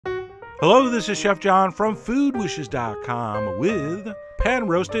Hello, this is Chef John from foodwishes.com with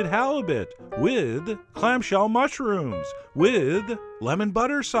pan-roasted halibut, with clamshell mushrooms, with lemon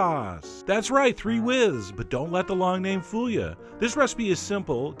butter sauce. That's right, 3 withs, but don't let the long name fool you. This recipe is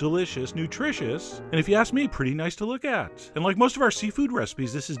simple, delicious, nutritious, and if you ask me, pretty nice to look at. And like most of our seafood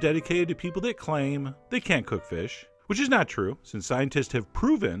recipes, this is dedicated to people that claim they can't cook fish. Which is not true, since scientists have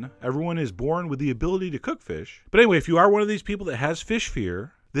proven everyone is born with the ability to cook fish. But anyway, if you are one of these people that has fish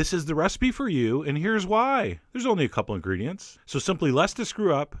fear, this is the recipe for you, and here's why. There's only a couple ingredients, so simply less to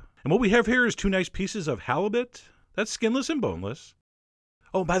screw up. And what we have here is 2 nice pieces of halibut. That's skinless and boneless.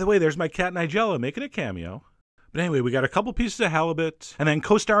 Oh, by the way, there's my cat Nigella making a cameo. But anyway, we got a couple pieces of halibut, and then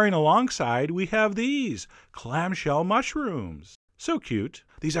co-starring alongside, we have these clamshell mushrooms. So cute.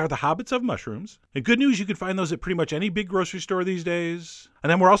 These are the hobbits of mushrooms. And good news, you can find those at pretty much any big grocery store these days. And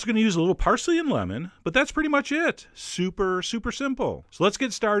then we're also going to use a little parsley and lemon, but that's pretty much it. Super, super simple. So let's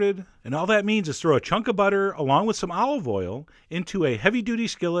get started. And all that means is throw a chunk of butter along with some olive oil into a heavy-duty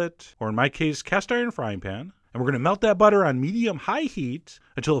skillet, or in my case, cast iron frying pan. And we're going to melt that butter on medium-high heat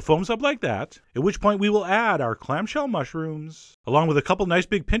until it foams up like that, at which point we will add our clamshell mushrooms, along with a couple nice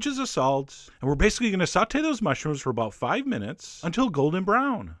big pinches of salt, and we're basically going to saute those mushrooms for about 5 minutes until golden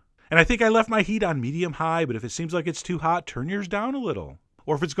brown. And I think I left my heat on medium-high, but if it seems like it's too hot, turn yours down a little.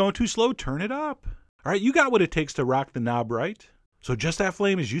 Or if it's going too slow, turn it up. All right, you got what it takes to rock the knob, right? So adjust that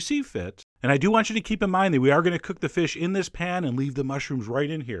flame as you see fit. And I do want you to keep in mind that we are going to cook the fish in this pan and leave the mushrooms right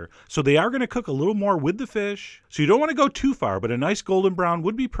in here. So they are going to cook a little more with the fish. So you don't want to go too far, but a nice golden brown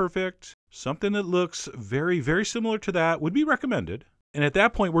would be perfect. Something that looks very, very similar to that would be recommended. And at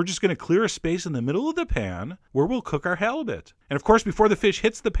that point, we're just going to clear a space in the middle of the pan where we'll cook our halibut. And of course, before the fish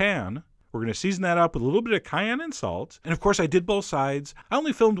hits the pan, we're going to season that up with a little bit of cayenne and salt. And of course, I did both sides. I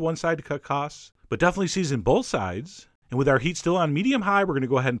only filmed one side to cut costs, but definitely season both sides. And with our heat still on medium-high, we're going to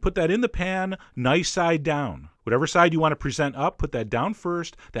go ahead and put that in the pan, nice side down. Whatever side you want to present up, put that down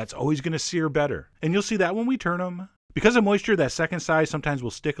first. That's always going to sear better. And you'll see that when we turn them. Because of moisture, that second side sometimes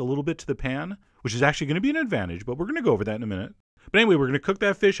will stick a little bit to the pan, which is actually going to be an advantage, but we're going to go over that in a minute. But anyway, we're going to cook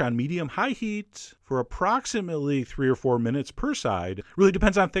that fish on medium-high heat for approximately 3 or 4 minutes per side. Really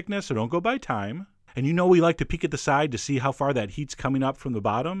depends on thickness, so don't go by time. And you know we like to peek at the side to see how far that heat's coming up from the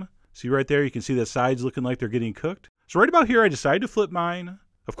bottom. See right there, you can see the sides looking like they're getting cooked. So right about here, I decided to flip mine.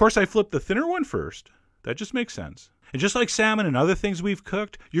 Of course, I flipped the thinner one first. That just makes sense. And just like salmon and other things we've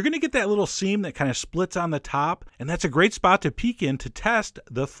cooked, you're going to get that little seam that kind of splits on the top, and that's a great spot to peek in to test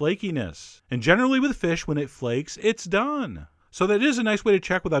the flakiness. And generally with fish, when it flakes, it's done. So that is a nice way to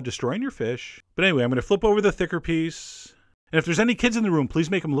check without destroying your fish. But anyway, I'm going to flip over the thicker piece. And if there's any kids in the room, please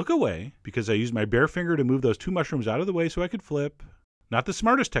make them look away, because I used my bare finger to move those 2 mushrooms out of the way so I could flip. Not the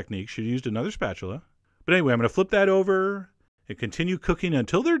smartest technique, should have used another spatula. But anyway, I'm going to flip that over and continue cooking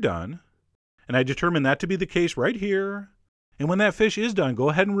until they're done. And I determined that to be the case right here. And when that fish is done, go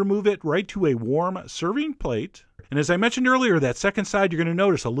ahead and remove it right to a warm serving plate. And as I mentioned earlier, that second side, you're going to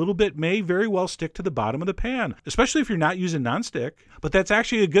notice a little bit may very well stick to the bottom of the pan, especially if you're not using nonstick. But that's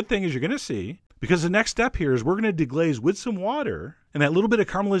actually a good thing, as you're going to see, because the next step here is we're going to deglaze with some water. And that little bit of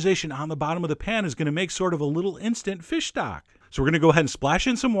caramelization on the bottom of the pan is going to make sort of a little instant fish stock. So we're going to go ahead and splash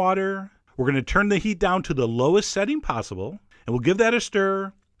in some water. We're going to turn the heat down to the lowest setting possible, and we'll give that a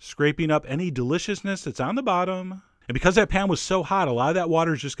stir, scraping up any deliciousness that's on the bottom. And because that pan was so hot, a lot of that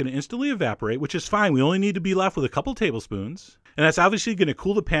water is just going to instantly evaporate, which is fine. We only need to be left with a couple tablespoons. And that's obviously going to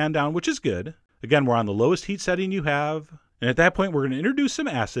cool the pan down, which is good. Again, we're on the lowest heat setting you have. And at that point, we're going to introduce some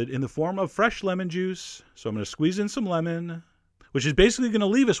acid in the form of fresh lemon juice. So I'm going to squeeze in some lemon, which is basically going to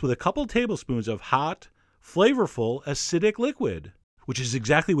leave us with a couple tablespoons of hot, flavorful, acidic liquid, which is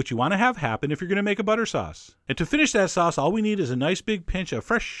exactly what you want to have happen if you're going to make a butter sauce. And to finish that sauce, all we need is a nice big pinch of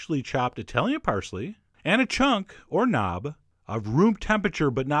freshly chopped Italian parsley and a chunk or knob of room temperature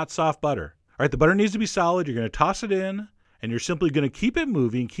but not soft butter. All right, the butter needs to be solid. You're going to toss it in, and you're simply going to keep it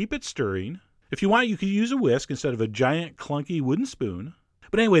moving, keep it stirring. If you want, you could use a whisk instead of a giant clunky wooden spoon.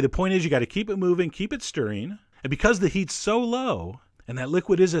 But anyway, the point is you got to keep it moving, keep it stirring. And because the heat's so low and that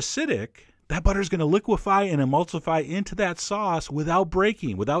liquid is acidic, that butter is going to liquefy and emulsify into that sauce without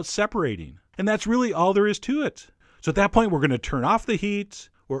breaking, without separating. And that's really all there is to it. So at that point, we're going to turn off the heat.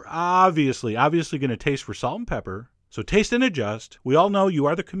 We're obviously going to taste for salt and pepper. So taste and adjust. We all know you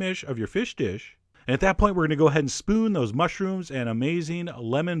are the commish of your fish dish. And at that point, we're going to go ahead and spoon those mushrooms and amazing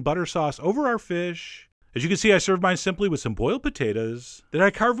lemon butter sauce over our fish. As you can see, I served mine simply with some boiled potatoes that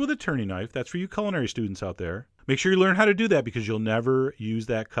I carved with a turning knife. That's for you culinary students out there. Make sure you learn how to do that because you'll never use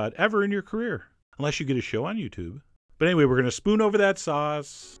that cut ever in your career, unless you get a show on YouTube. But anyway, we're going to spoon over that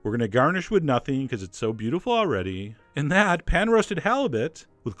sauce. We're going to garnish with nothing because it's so beautiful already. And that pan-roasted halibut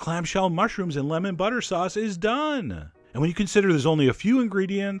with clamshell mushrooms and lemon butter sauce is done. And when you consider there's only a few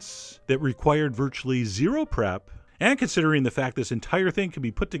ingredients that required virtually zero prep, and considering the fact this entire thing can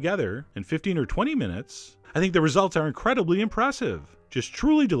be put together in 15 or 20 minutes, I think the results are incredibly impressive. Just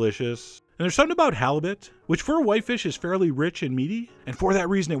truly delicious. And there's something about halibut, which for a whitefish is fairly rich and meaty, and for that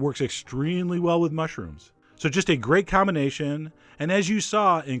reason it works extremely well with mushrooms. So just a great combination, and as you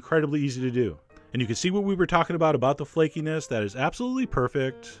saw, incredibly easy to do. And you can see what we were talking about the flakiness. That is absolutely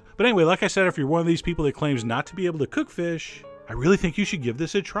perfect. But anyway, like I said, if you're one of these people that claims not to be able to cook fish, I really think you should give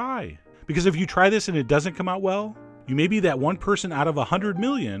this a try. Because if you try this and it doesn't come out well, you may be that one person out of 100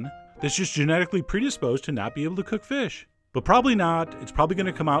 million that's just genetically predisposed to not be able to cook fish. But probably not. It's probably going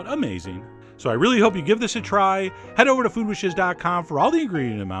to come out amazing. So I really hope you give this a try. Head over to foodwishes.com for all the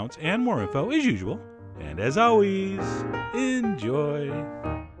ingredient amounts and more info as usual. And as always, enjoy.